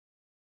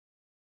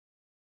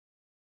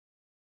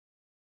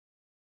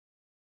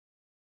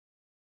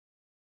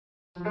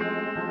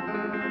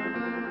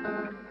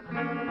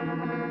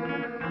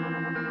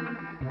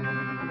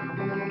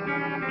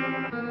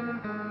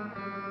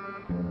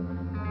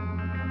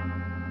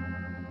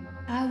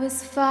I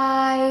was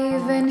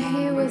 5 and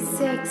he was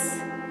 6.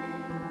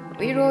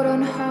 We rode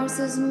on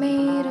horses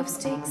made of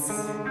sticks.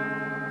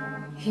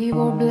 He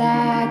wore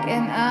black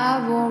and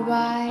I wore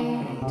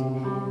white.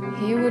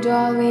 He would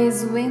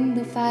always win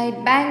the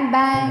fight. Bang,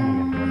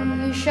 bang,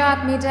 he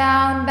shot me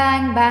down.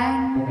 Bang,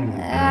 bang,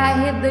 I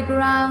hit the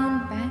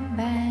ground. Bang,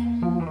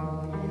 bang,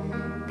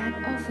 that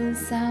awful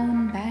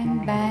sound.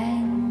 Bang,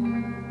 bang,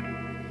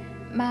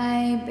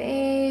 my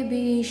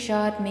baby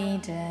shot me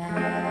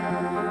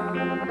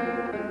down.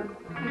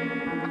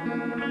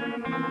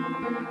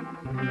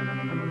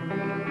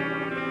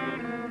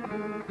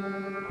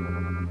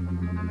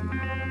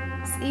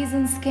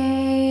 Seasons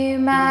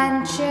came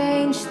and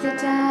changed the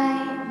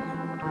time.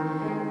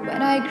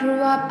 When I grew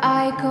up,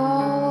 I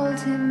called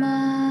him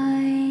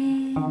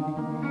mine.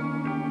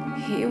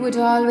 He would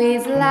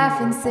always laugh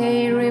and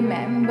say,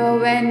 remember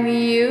when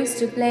we used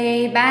to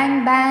play?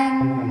 Bang,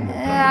 bang,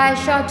 I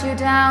shot you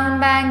down.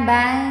 Bang,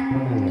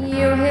 bang,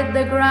 you hit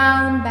the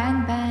ground.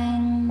 Bang,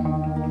 bang,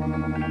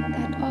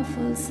 that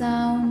awful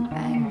sound.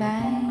 Bang,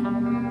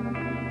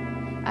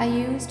 bang, I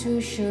used to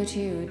shoot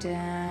you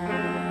down.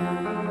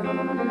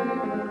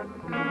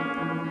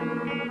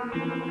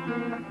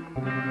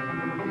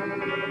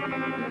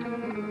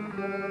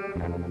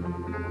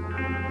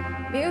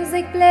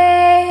 Music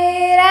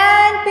played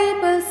and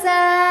people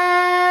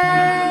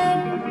sang.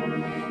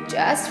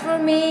 Just for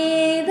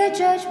me the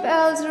church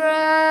bells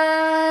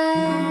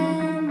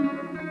rang.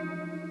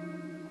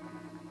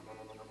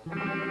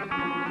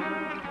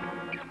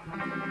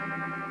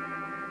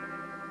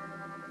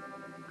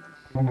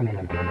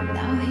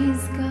 Now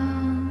he's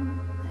gone,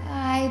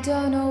 I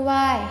don't know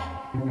why.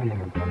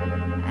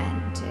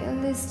 And till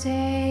this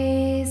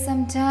day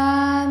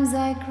sometimes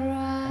I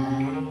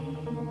cry.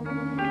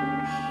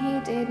 He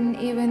didn't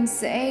even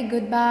say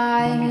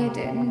goodbye. He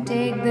didn't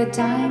take the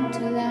time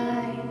to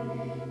lie.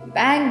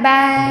 Bang,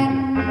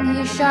 bang,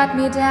 he shot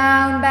me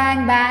down.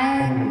 Bang,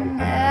 bang,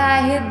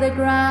 I hit the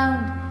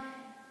ground.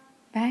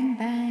 Bang,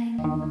 bang,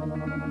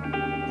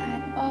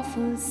 that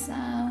awful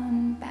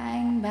sound.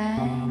 Bang,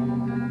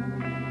 bang,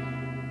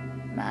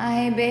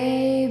 my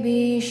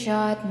baby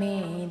shot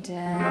me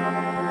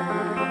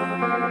down.